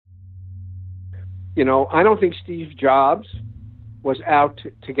I don't think Steve Jobs was out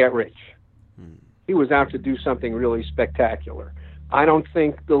to get rich. He was out to do something really spectacular. I don't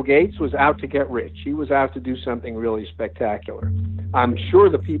think Bill Gates was out to get rich. He was out to do something really spectacular. I'm sure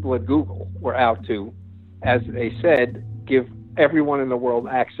the people at Google were out to, as they said, give everyone in the world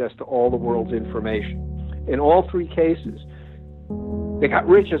access to all the world's information. In all three cases, they got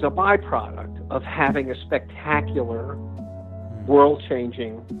rich as a byproduct of having a spectacular,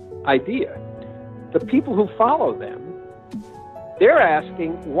 world-changing idea. The people who follow them, they're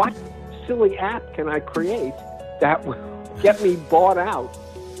asking, what silly app can I create that will get me bought out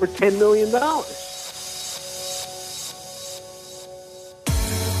for $10 million?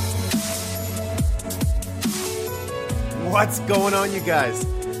 What's going on, you guys?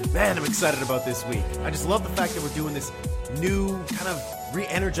 Man, I'm excited about this week. I just love the fact that we're doing this new kind of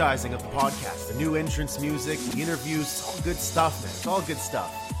re-energizing of the podcast. The new entrance music, the interviews, it's all good stuff, man. It's all good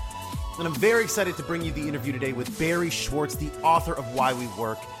stuff. And I'm very excited to bring you the interview today with Barry Schwartz, the author of Why We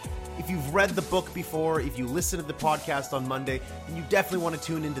Work. If you've read the book before, if you listened to the podcast on Monday, then you definitely want to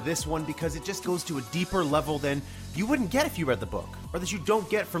tune into this one because it just goes to a deeper level than you wouldn't get if you read the book, or that you don't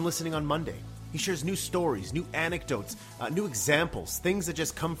get from listening on Monday. He shares new stories, new anecdotes, new examples, things that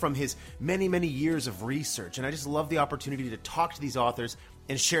just come from his many, many years of research. And I just love the opportunity to talk to these authors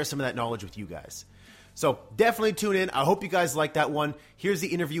and share some of that knowledge with you guys. So definitely tune in. I hope you guys like that one. Here's the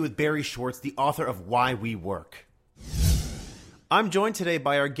interview with Barry Schwartz, the author of Why We Work. I'm joined today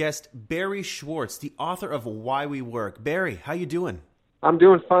by our guest, Barry Schwartz, the author of Why We Work. Barry, how you doing? I'm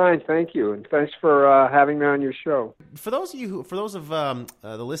doing fine, thank you, and thanks for having me on your show. For those of the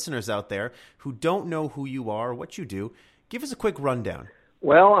listeners out there who don't know who you are, or what you do, give us a quick rundown.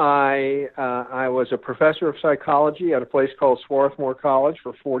 Well, I was a professor of psychology at a place called Swarthmore College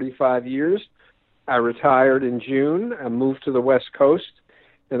for 45 years. I retired in June and moved to the West Coast,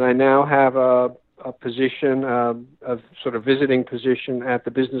 and I now have a position, a sort of visiting position at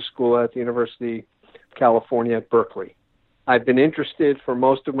the business school at the University of California at Berkeley. I've been interested for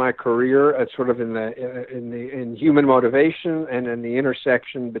most of my career at sort of in human motivation and in the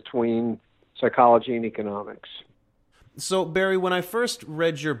intersection between psychology and economics. So, Barry, when I first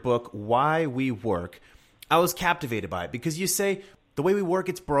read your book, Why We Work, I was captivated by it because you say the way we work,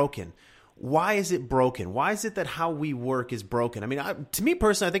 it's broken. Why is it broken? Why is it that how we work is broken? I mean, to me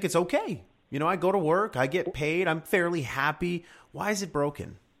personally, I think it's okay. I go to work, I get paid, I'm fairly happy. Why is it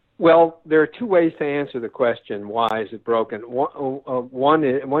broken? Well, there are two ways to answer the question, why is it broken? One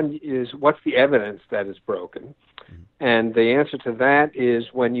is what's the evidence that it's broken? And the answer to that is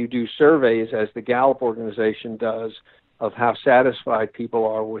when you do surveys, as the Gallup organization does, of how satisfied people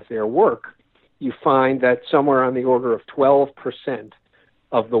are with their work, you find that somewhere on the order of 12%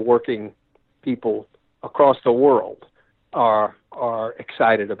 of the working people across the world are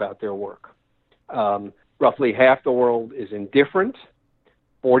excited about their work. Roughly half the world is indifferent,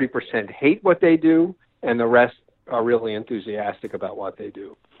 40% hate what they do, and the rest are really enthusiastic about what they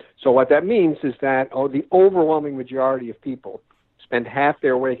do. So what that means is that the overwhelming majority of people spend half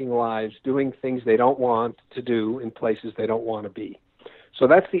their waking lives doing things they don't want to do in places they don't want to be. So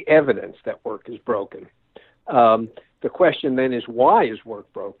that's the evidence that work is broken. The question then is, why is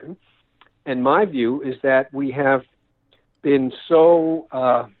work broken? And my view is that we have been so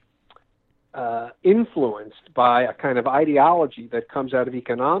influenced by a kind of ideology that comes out of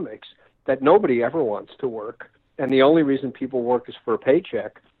economics that nobody ever wants to work. And the only reason people work is for a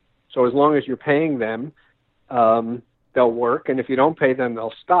paycheck. So as long as you're paying them, they'll work. And if you don't pay them,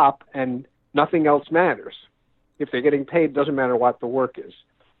 they'll stop. And nothing else matters. If they're getting paid, it doesn't matter what the work is.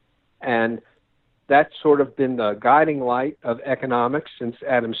 And that's sort of been the guiding light of economics since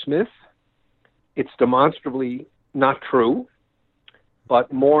Adam Smith. It's demonstrably not true.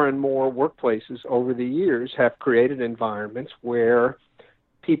 But more and more workplaces over the years have created environments where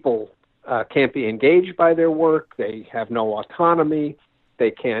people can't be engaged by their work, they have no autonomy, they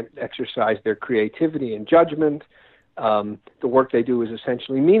can't exercise their creativity and judgment. The work they do is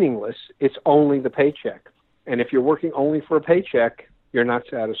essentially meaningless. It's only the paycheck. And if you're working only for a paycheck, you're not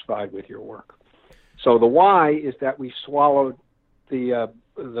satisfied with your work. So the why is that we swallowed the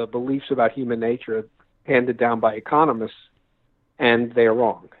beliefs about human nature handed down by economists, and they're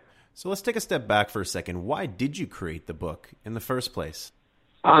wrong. So let's take a step back for a second. Why did you create the book in the first place?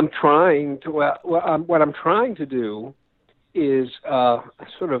 I'm trying to, what I'm trying to do is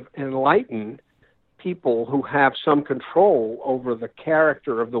sort of enlighten people who have some control over the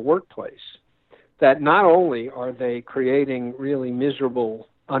character of the workplace, that not only are they creating really miserable,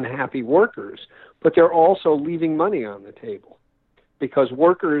 unhappy workers, but they're also leaving money on the table, because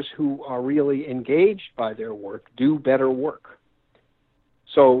workers who are really engaged by their work do better work.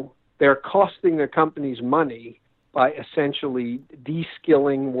 So they're costing the companies money by essentially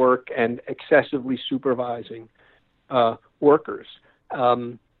de-skilling work and excessively supervising workers.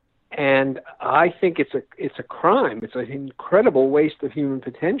 And I think it's a crime. It's an incredible waste of human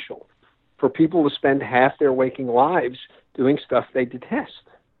potential for people to spend half their waking lives doing stuff they detest.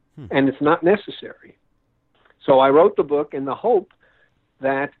 And it's not necessary. So I wrote the book in the hope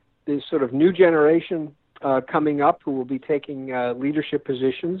that this sort of new generation coming up who will be taking leadership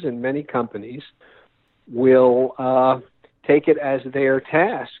positions in many companies will take it as their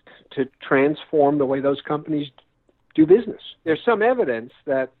task to transform the way those companies do business. There's some evidence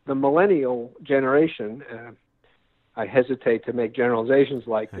that the millennial generation, I hesitate to make generalizations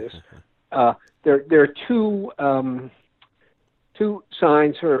like this, there are two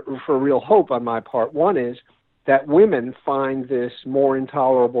signs for real hope on my part. One is that women find this more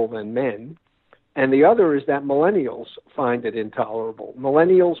intolerable than men, and the other is that millennials find it intolerable.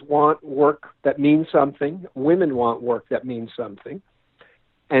 Millennials want work that means something. Women want work that means something.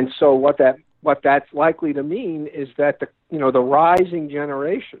 And so what that's likely to mean is that the rising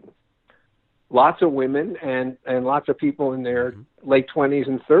generation, lots of women and lots of people in their late 20s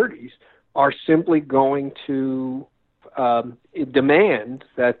and 30s, are simply going to demand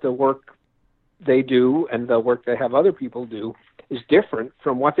that the work they do and the work they have other people do is different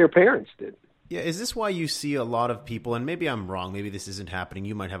from what their parents did. Yeah, is this why you see a lot of people, and maybe I'm wrong, maybe this isn't happening,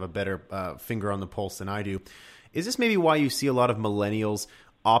 you might have a better finger on the pulse than I do. Is this maybe why you see a lot of millennials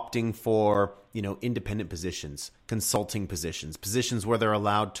opting for, independent positions, consulting positions where they're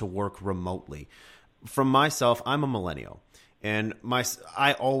allowed to work remotely? From myself, I'm a millennial. And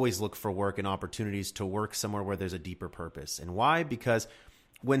I always look for work and opportunities to work somewhere where there's a deeper purpose. And why? Because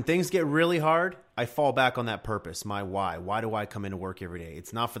when things get really hard, I fall back on that purpose, my why. Why do I come into work every day?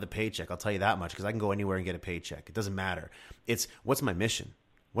 It's not for the paycheck, I'll tell you that much, because I can go anywhere and get a paycheck. It doesn't matter. It's what's my mission?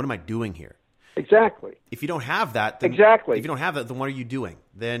 What am I doing here? Exactly. If you don't have that, then what are you doing?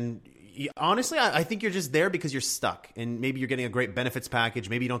 Then honestly, I think you're just there because you're stuck, and maybe you're getting a great benefits package.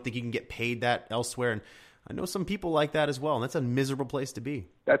 Maybe you don't think you can get paid that elsewhere. And I know some people like that as well, and that's a miserable place to be.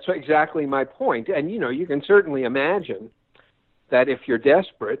 That's exactly my point. And, you can certainly imagine that if you're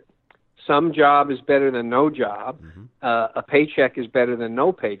desperate, some job is better than no job. A paycheck is better than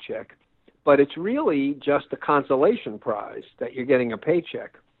no paycheck. But it's really just a consolation prize that you're getting a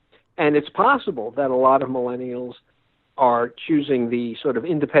paycheck. And it's possible that a lot of millennials are choosing the sort of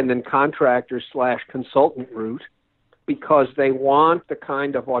independent contractor / consultant route because they want the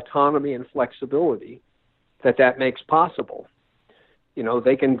kind of autonomy and flexibility that makes possible.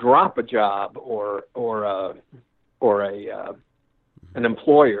 They can drop a job or an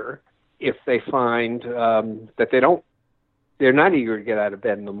employer if they find that they're not eager to get out of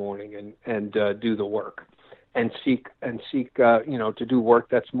bed in the morning and do the work and seek to do work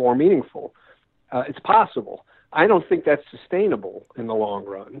that's more meaningful. It's possible. I don't think that's sustainable in the long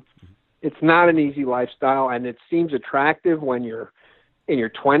run. It's not an easy lifestyle, and it seems attractive when you're in your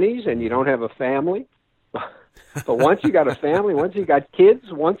 20s and you don't have a family. But once you got a family, once you got kids,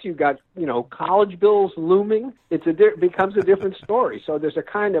 once you got college bills looming, it becomes a different story. So there's a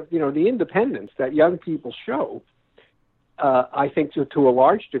kind of the independence that young people show. I think to a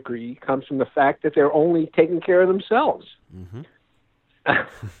large degree comes from the fact that they're only taking care of themselves.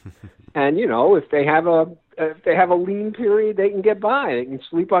 And if they have a lean period, they can get by. They can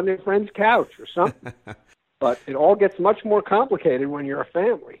sleep on their friend's couch or something. But it all gets much more complicated when you're a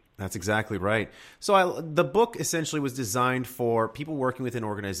family. That's exactly right. So the book essentially was designed for people working within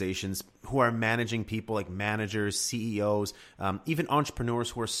organizations who are managing people like managers, CEOs, even entrepreneurs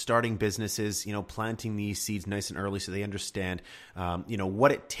who are starting businesses, planting these seeds nice and early so they understand,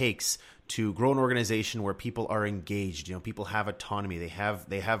 what it takes to grow an organization where people are engaged, people have autonomy, they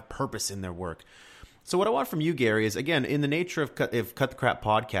have purpose in their work. So what I want from you, Gary, is, again, in the nature of Cut the Crap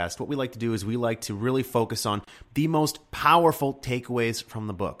podcast, what we like to do is we like to really focus on the most powerful takeaways from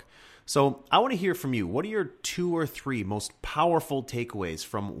the book. So I want to hear from you. What are your 2 or 3 most powerful takeaways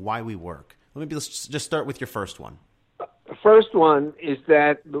from Why We Work? Let's just start with your first one. The first one is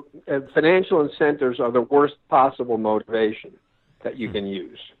that financial incentives are the worst possible motivation that you can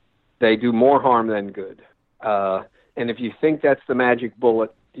use. They do more harm than good. And if you think that's the magic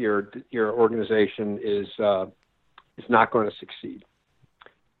bullet, your organization is not going to succeed.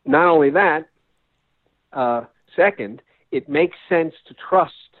 Not only that, second, it makes sense to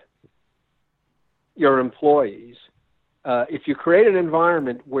trust your employees. If you create an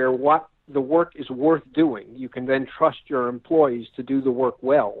environment where what the work is worth doing, you can then trust your employees to do the work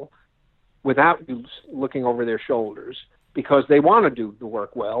well without you looking over their shoulders, because they want to do the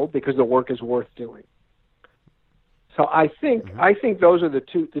work well, because the work is worth doing. So I think those are the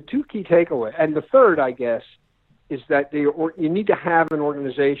two key takeaways. And the third, I guess, is that you need to have an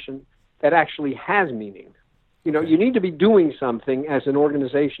organization that actually has meaning. You need to be doing something as an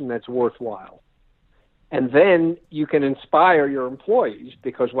organization that's worthwhile. And then you can inspire your employees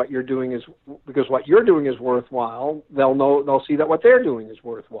because what you're doing is worthwhile. They'll see that what they're doing is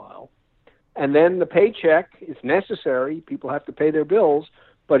worthwhile. And then the paycheck is necessary. People have to pay their bills,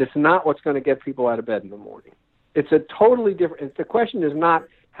 but it's not what's going to get people out of bed in the morning. It's a totally different. The question is not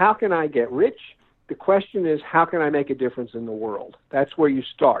how can I get rich. The question is how can I make a difference in the world. That's where you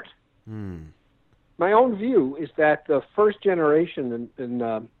start. My own view is that the first generation in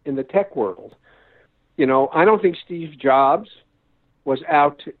the tech world, I don't think Steve Jobs was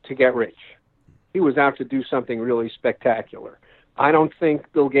out to get rich. He was out to do something really spectacular. I don't think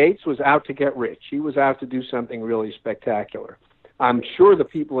Bill Gates was out to get rich. He was out to do something really spectacular. I'm sure the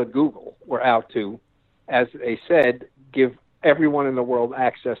people at Google were out to, as they said, give everyone in the world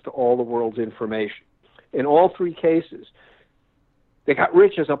access to all the world's information. In all three cases, they got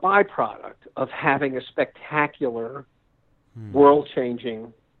rich as a byproduct of having a spectacular,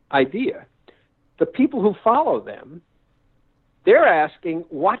 world-changing idea. The people who follow them, they're asking,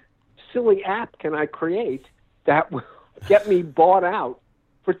 what silly app can I create that will get me bought out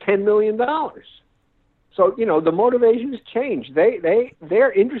for $10 million? So, the motivations change.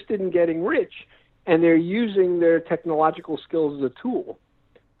 They're interested in getting rich, and they're using their technological skills as a tool.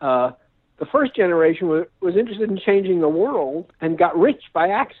 The first generation was interested in changing the world and got rich by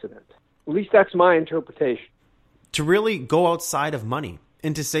accident. At least that's my interpretation. To really go outside of money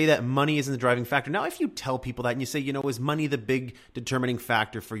and to say that money isn't the driving factor. Now, if you tell people that and you say, is money the big determining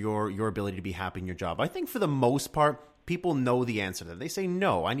factor for your ability to be happy in your job? I think for the most part, people know the answer to that. They say,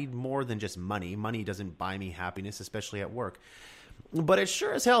 no, I need more than just money. Money doesn't buy me happiness, especially at work. But it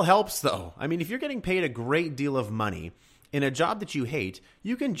sure as hell helps, though. I mean, if you're getting paid a great deal of money in a job that you hate,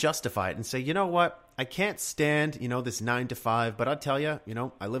 you can justify it and say, you know what? I can't stand, this 9 to 5, but I'll tell you,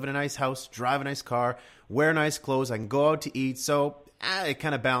 I live in a nice house, drive a nice car, wear nice clothes, I can go out to eat, so it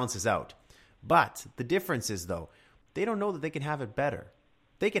kind of balances out. But the difference is, though, they don't know that they can have it better.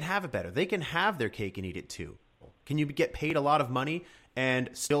 They can have it better. They can have their cake and eat it too. Can you get paid a lot of money and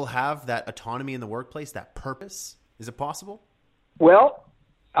still have that autonomy in the workplace, that purpose? Is it possible? Well,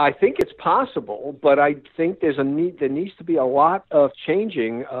 I think it's possible, but I think there needs to be a lot of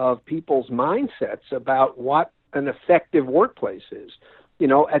changing of people's mindsets about what an effective workplace is.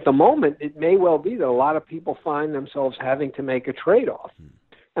 At the moment, it may well be that a lot of people find themselves having to make a trade-off.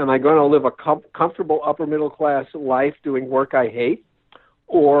 Am I going to live a comfortable upper middle class life doing work I hate?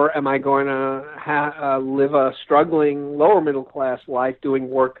 Or am I going to live a struggling lower middle class life doing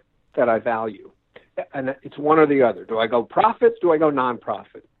work that I value? And it's one or the other. Do I go profits? Do I go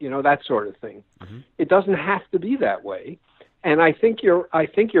non-profit? That sort of thing. It doesn't have to be that way. And I think you're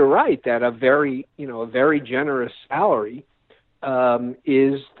right that a very generous salary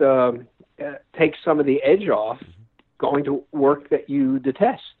takes some of the edge off going to work that you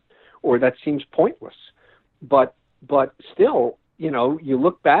detest or that seems pointless. But still, you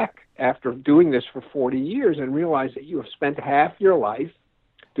look back after doing this for 40 years and realize that you have spent half your life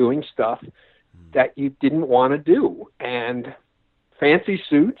doing stuff that you didn't want to do. And fancy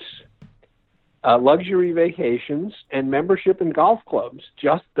suits, luxury vacations, and membership in golf clubs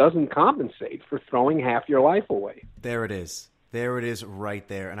just doesn't compensate for throwing half your life away. There it is. There it is right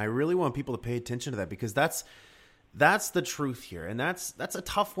there. And I really want people to pay attention to that because that's the truth here. And that's a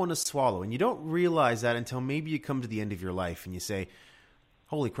tough one to swallow. And you don't realize that until maybe you come to the end of your life and you say,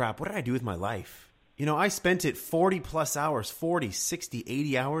 holy crap, what did I do with my life? I spent it 40 plus hours, 40, 60,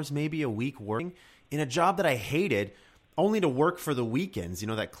 80 hours, maybe a week working in a job that I hated only to work for the weekends,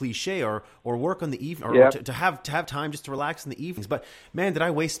 that cliche, or work on the evening, or to have time just to relax in the evenings. But man, did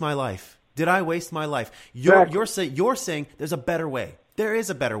I waste my life? Did I waste my life? You're saying there's a better way. There is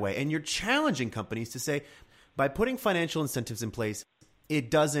a better way. And you're challenging companies to say, by putting financial incentives in place,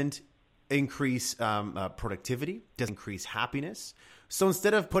 it doesn't increase productivity, doesn't increase happiness. So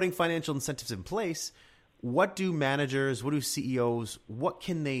instead of putting financial incentives in place, what do managers, what do CEOs, what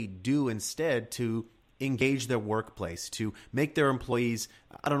can they do instead to engage their workplace, to make their employees,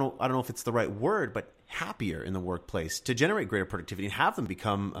 I don't know if it's the right word, but happier in the workplace, to generate greater productivity and have them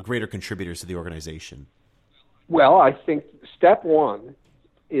become greater contributors to the organization? Well, I think step one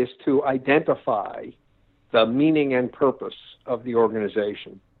is to identify the meaning and purpose of the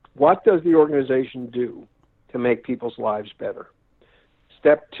organization. What does the organization do to make people's lives better?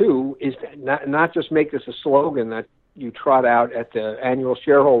 Step two is not just make this a slogan that you trot out at the annual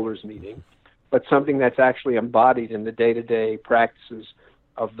shareholders meeting, but something that's actually embodied in the day-to-day practices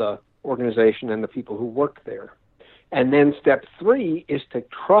of the organization and the people who work there. And then step 3 is to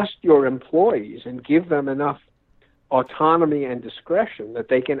trust your employees and give them enough autonomy and discretion that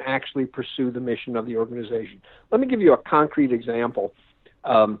they can actually pursue the mission of the organization. Let me give you a concrete example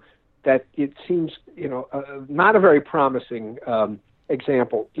that it seems, not a very promising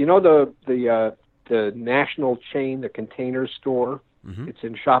example. You know the national chain, the Container Store? Mm-hmm. It's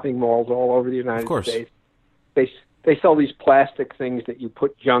in shopping malls all over the United States. They sell these plastic things that you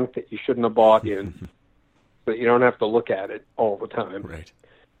put junk that you shouldn't have bought in, but you don't have to look at it all the time. Right.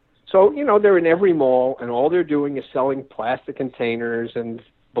 So, they're in every mall, and all they're doing is selling plastic containers and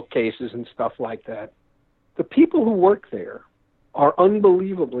bookcases and stuff like that. The people who work there are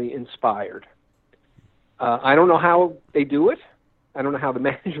unbelievably inspired. I don't know how they do it. I don't know how the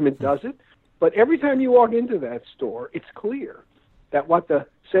management does it. But every time you walk into that store, it's clear that what the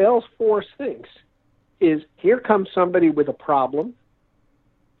sales force thinks is, here comes somebody with a problem,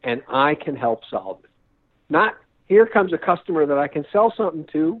 and I can help solve it. Not, here comes a customer that I can sell something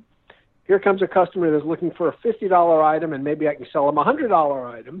to. Here comes a customer that's looking for a $50 item, and maybe I can sell them a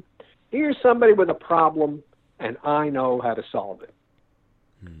 $100 item. Here's somebody with a problem, and I know how to solve it.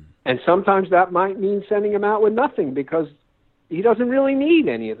 And sometimes that might mean sending him out with nothing, because he doesn't really need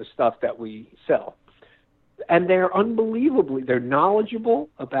any of the stuff that we sell. And they're knowledgeable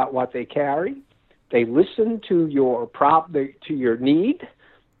about what they carry. They listen to your to your need.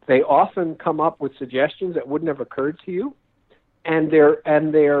 They often come up with suggestions that wouldn't have occurred to you. And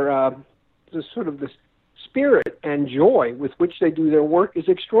the sort of the spirit and joy with which they do their work is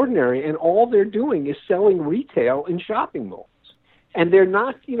extraordinary. And all they're doing is selling retail in shopping malls. And they're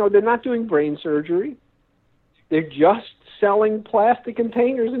not doing brain surgery. They're just selling plastic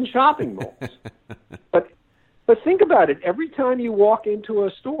containers in shopping malls. But think about it. Every time you walk into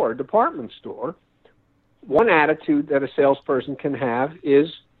a store, department store, one attitude that a salesperson can have is,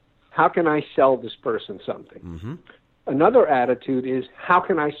 how can I sell this person something? Mm-hmm. Another attitude is, how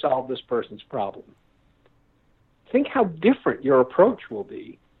can I solve this person's problem? Think how different your approach will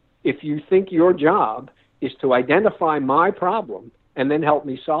be if you think your job is to identify my problem and then help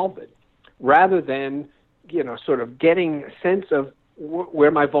me solve it, rather than, sort of getting a sense of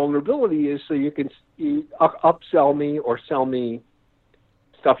where my vulnerability is, so you can upsell me or sell me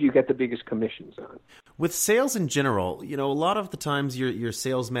stuff you get the biggest commissions on. With sales in general, a lot of the times your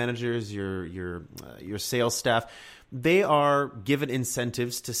sales managers, your sales staff, they are given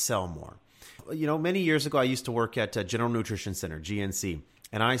incentives to sell more. Many years ago, I used to work at General Nutrition Center, GNC,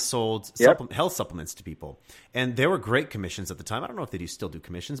 and I sold health supplements to people. And there were great commissions at the time. I don't know if they still do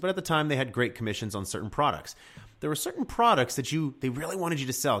commissions, but at the time they had great commissions on certain products. There were certain products that they really wanted you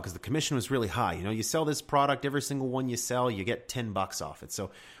to sell because the commission was really high. You sell this product, every single one you sell, you get $10 off it.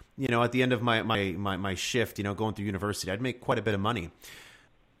 So, at the end of my shift, going through university, I'd make quite a bit of money.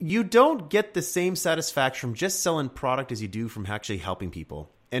 You don't get the same satisfaction from just selling product as you do from actually helping people.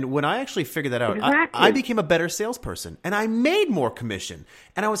 And when I actually figured that out, exactly. I became a better salesperson, and I made more commission,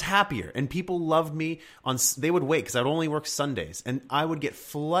 and I was happier, and people loved me. They would wait because I would only work Sundays, and I would get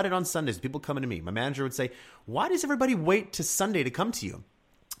flooded on Sundays. People coming to me. My manager would say, "Why does everybody wait to Sunday to come to you?"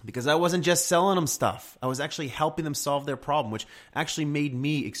 Because I wasn't just selling them stuff. I was actually helping them solve their problem, which actually made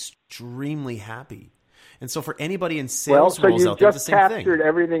me extremely happy. And so for anybody in sales roles out there, it's the same thing. You just captured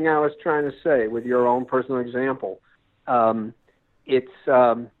everything I was trying to say with your own personal example. It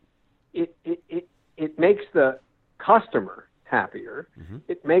makes the customer happier. Mm-hmm.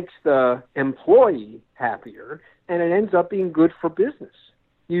 It makes the employee happier, and it ends up being good for business.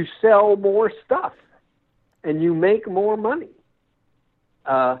 You sell more stuff, and you make more money.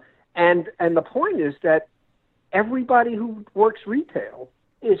 And the point is that everybody who works retail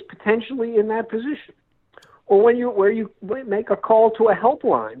is potentially in that position. Or where you make a call to a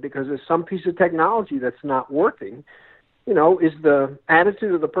helpline because there's some piece of technology that's not working. Is the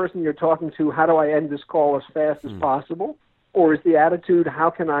attitude of the person you're talking to, how do I end this call as fast as possible? Or is the attitude, how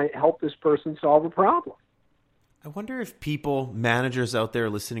can I help this person solve a problem? I wonder if managers out there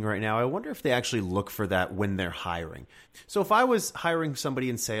listening right now, I wonder if they actually look for that when they're hiring. So if I was hiring somebody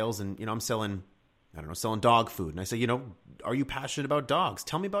in sales and, I'm selling dog food. And I say, are you passionate about dogs?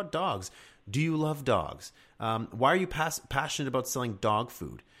 Tell me about dogs. Do you love dogs? Why are you passionate about selling dog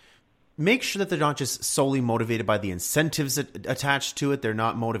food? Make sure that they're not just solely motivated by the incentives attached to it. They're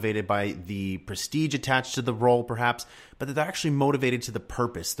not motivated by the prestige attached to the role, perhaps, but that they're actually motivated to the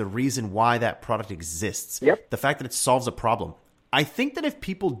purpose, the reason why that product exists, the fact that it solves a problem. I think that if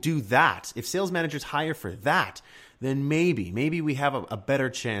people do that, if sales managers hire for that, then maybe we have a better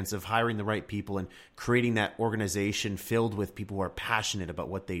chance of hiring the right people and creating that organization filled with people who are passionate about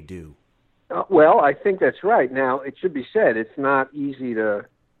what they do. Well, I think that's right. Now, it should be said, it's not easy to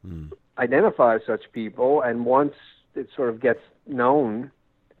identify such people, and once it sort of gets known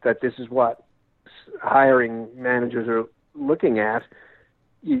that this is what hiring managers are looking at,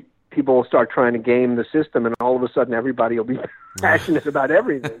 people will start trying to game the system, and all of a sudden everybody will be passionate about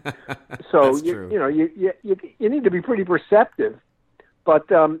everything. So you need to be pretty perceptive. But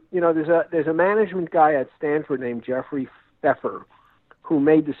there's a management guy at Stanford named Jeffrey Pfeffer who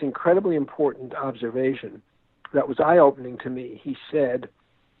made this incredibly important observation that was eye-opening to me. He said,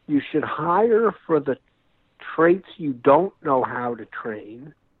 you should hire for the traits you don't know how to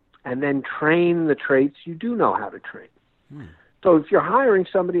train, and then train the traits you do know how to train. So if you're hiring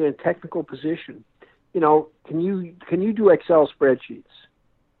somebody in a technical position, can you do Excel spreadsheets?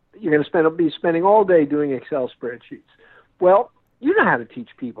 You're going to be spending all day doing Excel spreadsheets. Well, you know how to teach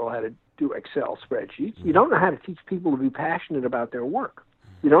people how to do Excel spreadsheets. You don't know how to teach people to be passionate about their work.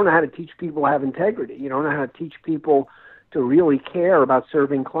 You don't know how to teach people to have integrity. You don't know how to teach people to really care about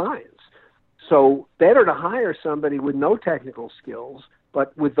serving clients. So better to hire somebody with no technical skills,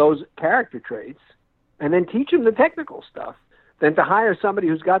 but with those character traits, and then teach them the technical stuff, than to hire somebody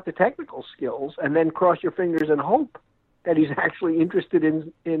who's got the technical skills and then cross your fingers and hope that he's actually interested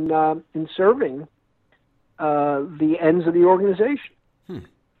in serving the ends of the organization.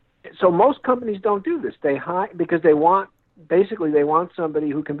 So most companies don't do this. They hire because they want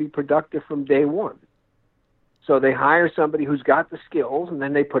somebody who can be productive from day one. So they hire somebody who's got the skills, and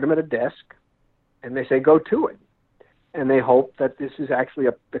then they put them at a desk, and they say, go to it. And they hope that this is actually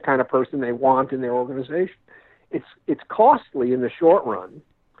the kind of person they want in their organization. It's costly in the short run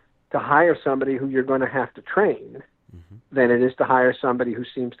to hire somebody who you're going to have to train than it is to hire somebody who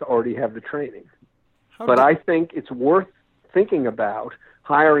seems to already have the training. But I think it's worth thinking about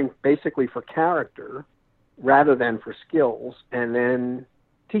hiring basically for character rather than for skills, and then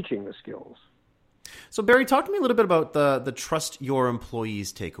teaching the skills. So Barry, talk to me a little bit about the trust your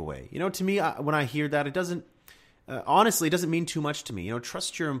employees takeaway. To me, when I hear that, it doesn't, honestly, it doesn't mean too much to me.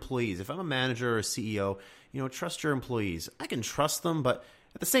 Trust your employees. If I'm a manager or a CEO, trust your employees. I can trust them, but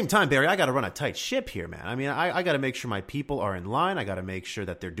at the same time, Barry, I got to run a tight ship here, man. I mean, I got to make sure my people are in line. I got to make sure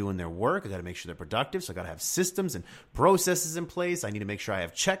that they're doing their work. I got to make sure they're productive. So I got to have systems and processes in place. I need to make sure I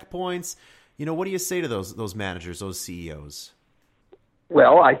have checkpoints. What do you say to those managers, those CEOs?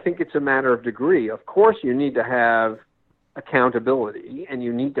 Well, I think it's a matter of degree. Of course, you need to have accountability, and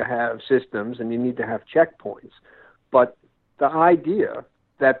you need to have systems, and you need to have checkpoints. But the idea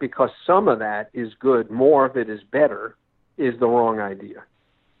that because some of that is good, more of it is better, is the wrong idea.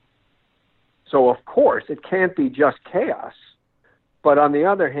 So, of course, it can't be just chaos. But on the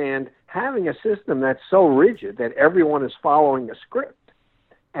other hand, having a system that's so rigid that everyone is following a script,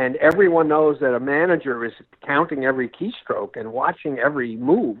 and everyone knows that a manager is counting every keystroke and watching every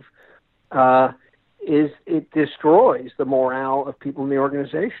move, it destroys the morale of people in the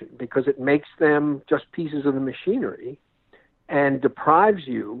organization, because it makes them just pieces of the machinery and deprives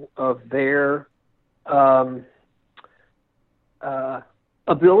you of their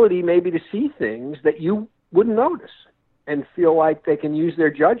ability maybe to see things that you wouldn't notice, and feel like they can use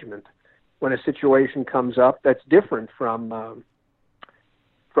their judgment when a situation comes up that's different from the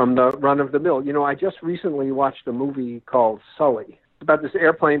run-of-the-mill. I just recently watched a movie called Sully. It's about this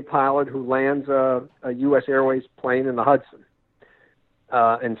airplane pilot who lands a U.S. Airways plane in the Hudson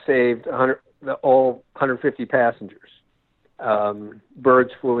and saved all 150 passengers.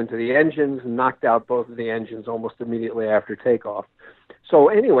 Birds flew into the engines and knocked out both of the engines almost immediately after takeoff. So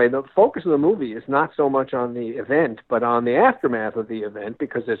anyway, the focus of the movie is not so much on the event, but on the aftermath of the event,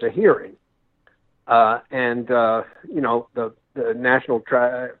 because there's a hearing. The National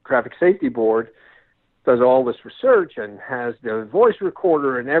Traffic Safety Board does all this research and has the voice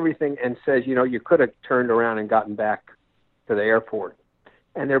recorder and everything, and says, you could have turned around and gotten back to the airport.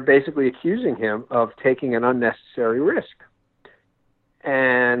 And they're basically accusing him of taking an unnecessary risk.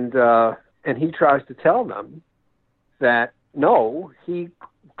 And he tries to tell them that, no, he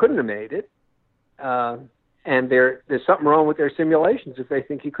couldn't have made it. And there's something wrong with their simulations if they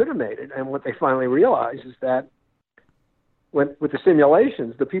think he could have made it. And what they finally realize is that with the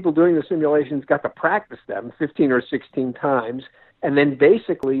simulations, the people doing the simulations got to practice them 15 or 16 times, and then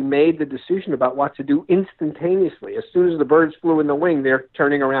basically made the decision about what to do instantaneously. As soon as the birds flew in the wing, they're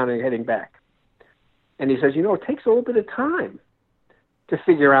turning around and heading back. And he says, it takes a little bit of time to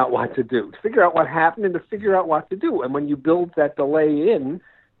figure out what to do, to figure out what happened, and to figure out what to do. And when you build that delay in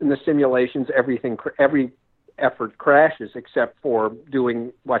the simulations, every effort crashes except for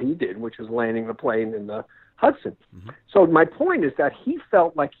doing what he did, which is landing the plane in the Hudson. So my point is that he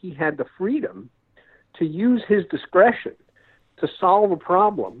felt like he had the freedom to use his discretion to solve a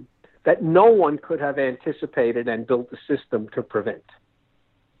problem that no one could have anticipated and built a system to prevent.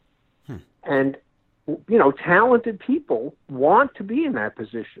 And talented people want to be in that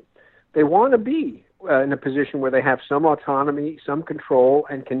position. They want to be in a position where they have some autonomy, some control,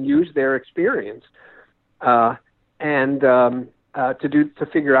 and can use their experience to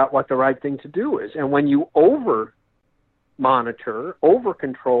figure out what the right thing to do is. And when you over monitor, over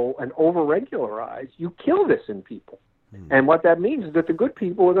control, and over regularize, you kill this in people. And what that means is that the good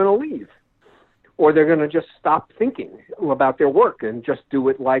people are going to leave, or they're going to just stop thinking about their work and just do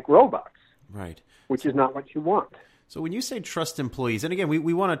it like robots. Right. Which is not what you want. So when you say trust employees, and again,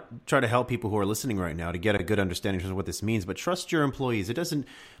 we want to try to help people who are listening right now to get a good understanding of what this means, but trust your employees. It doesn't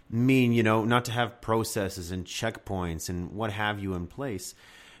mean, not to have processes and checkpoints and what have you in place.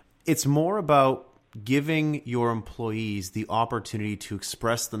 It's more about giving your employees the opportunity to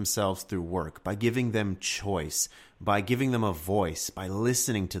express themselves through work, by giving them choice, by giving them a voice, by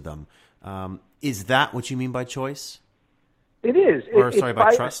listening to them. Is that what you mean by choice? It is.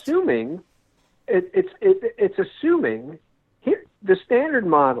 By trust? Assuming, it's assuming here the standard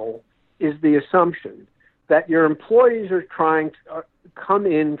model is the assumption that your employees are trying to come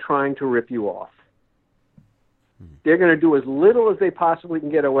in trying to rip you off. They're going to do as little as they possibly can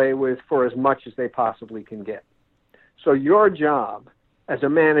get away with for as much as they possibly can get. So your job as a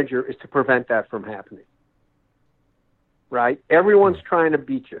manager is to prevent that from happening. Right? Everyone's trying to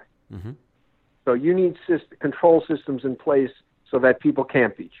beat you. Mm-hmm. So you need control systems in place so that people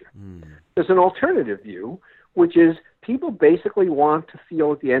can't beat you. There's an alternative view, which is people basically want to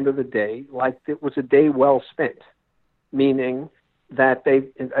feel at the end of the day like it was a day well spent, meaning that they,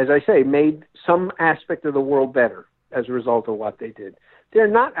 as I say, made some aspect of the world better as a result of what they did. They're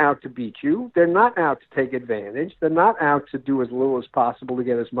not out to beat you. They're not out to take advantage. They're not out to do as little as possible to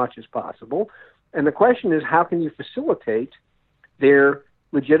get as much as possible. And the question is, how can you facilitate their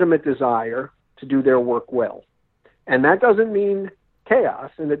legitimate desire to do their work well? And that doesn't mean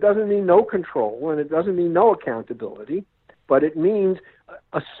chaos, and it doesn't mean no control, and it doesn't mean no accountability, but it means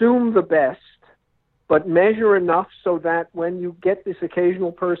assume the best, but measure enough so that when you get this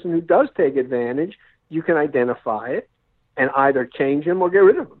occasional person who does take advantage, you can identify it and either change him or get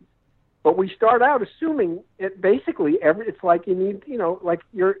rid of him. But we start out assuming it basically it's like you need, like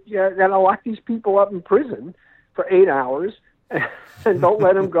you got to lock these people up in prison for 8 hours and don't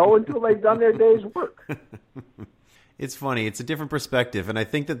let them go until they've done their day's work. It's funny. It's a different perspective. And I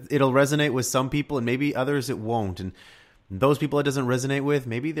think that it'll resonate with some people and maybe others it won't. And those people it doesn't resonate with,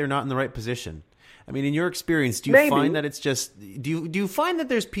 maybe they're not in the right position. I mean, in your experience, do you find that it's just, do you find that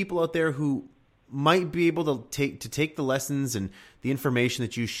there's people out there who might be able to take the lessons and the information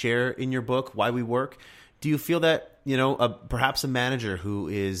that you share in your book, Why We Work? Do you feel that, perhaps a manager who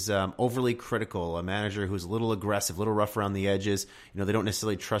is overly critical, a manager who's a little aggressive, a little rough around the edges, they don't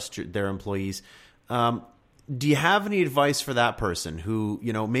necessarily trust their employees. Do you have any advice for that person who,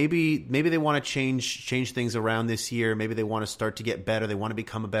 maybe they want to change things around this year. Maybe they want to start to get better. They want to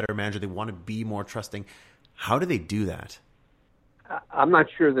become a better manager. They want to be more trusting. How do they do that? I'm not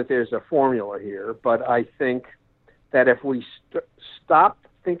sure that there's a formula here, but I think that if we stop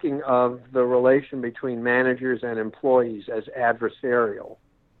thinking of the relation between managers and employees as adversarial,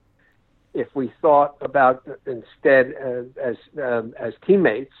 if we thought about instead as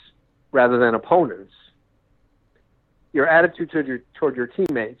teammates rather than opponents, your attitude toward your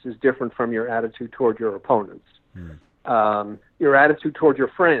teammates is different from your attitude toward your opponents. Your attitude toward your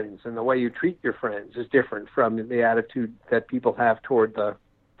friends and the way you treat your friends is different from the attitude that people have toward the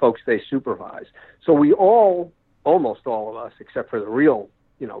folks they supervise. So we almost all of us, except for the real,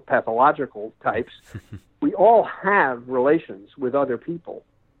 pathological types, we all have relations with other people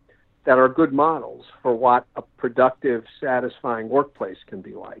that are good models for what a productive, satisfying workplace can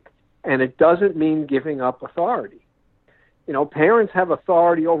be like. And it doesn't mean giving up authority. Parents have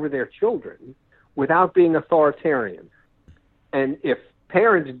authority over their children without being authoritarian. And if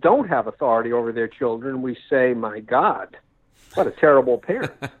parents don't have authority over their children, we say, my God, what a terrible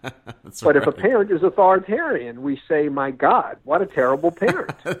parent. But if a parent is authoritarian, we say, my God, what a terrible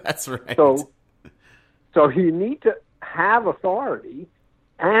parent. That's right. So you need to have authority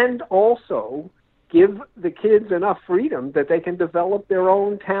and also give the kids enough freedom that they can develop their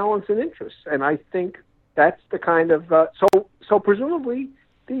own talents and interests. And I think that's the kind of so presumably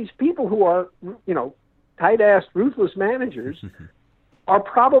these people who are tight-assed, ruthless managers are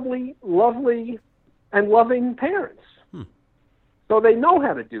probably lovely and loving parents. So they know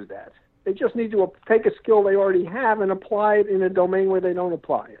how to do that. They just need to take a skill they already have and apply it in a domain where they don't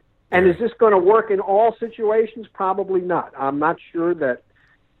apply it. And is this going to work in all situations? Probably not. I'm not sure that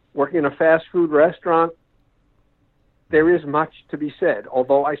working in a fast food restaurant, there is much to be said.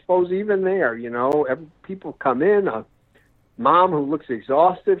 Although I suppose even there, people come in, mom who looks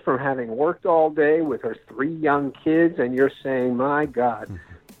exhausted from having worked all day with her 3 young kids, and you're saying, my God,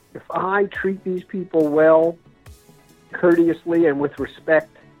 if I treat these people well, courteously, and with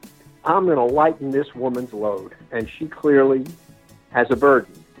respect, I'm going to lighten this woman's load. And she clearly has a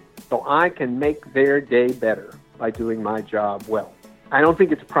burden. So I can make their day better by doing my job well. I don't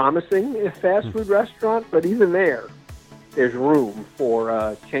think it's promising in a fast food restaurant, but even there's room for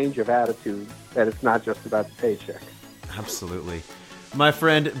a change of attitude, that it's not just about the paycheck. Absolutely. My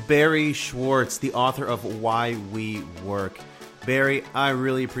friend Barry Schwartz, the author of Why We Work. Barry, I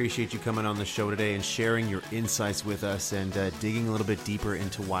really appreciate you coming on the show today and sharing your insights with us and digging a little bit deeper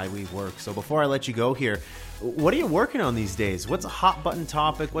into why we work. So before I let you go here, what are you working on these days? What's a hot button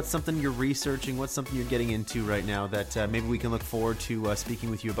topic? What's something you're researching? What's something you're getting into right now that maybe we can look forward to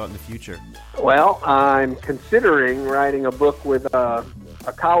speaking with you about in the future? Well, I'm considering writing a book with a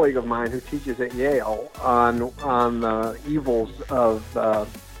colleague of mine who teaches at Yale on the evils of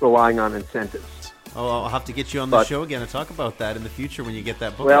relying on incentives. Oh, I'll have to get you on the show again to talk about that in the future when you get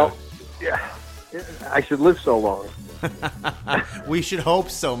that book out. Well, yeah, I should live so long. We should hope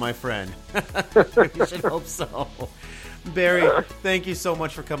so, my friend. We should hope so. Barry, thank you so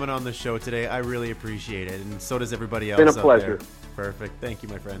much for coming on the show today. I really appreciate it, and so does everybody else. It's been a pleasure. Perfect. Thank you,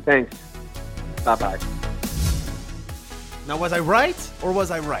 my friend. Thanks. Bye-bye. Now, was I right or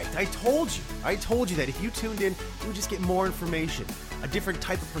was I right? I told you that if you tuned in, you would just get more information, a different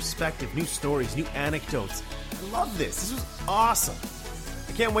type of perspective, new stories, new anecdotes. I love this. This was awesome.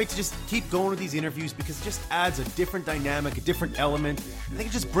 I can't wait to just keep going with these interviews because it just adds a different dynamic, a different element. I think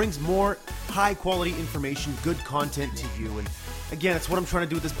it just brings more high-quality information, good content to you. And again, that's what I'm trying to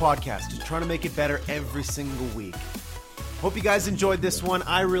do with this podcast, just trying to make it better every single week. Hope you guys enjoyed this one.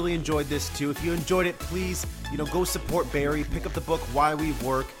 I really enjoyed this too. If you enjoyed it, please, go support Barry. Pick up the book, Why We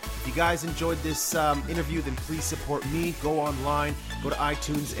Work. If you guys enjoyed this interview, then please support me. Go online, go to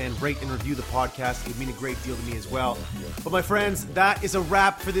iTunes, and rate and review the podcast. It would mean a great deal to me as well. But my friends, that is a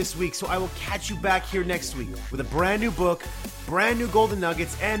wrap for this week. So I will catch you back here next week with a brand new book, brand new golden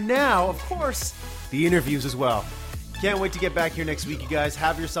nuggets, and now, of course, the interviews as well. Can't wait to get back here next week, you guys.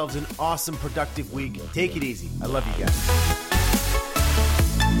 Have yourselves an awesome, productive week. Take it easy. I love you guys.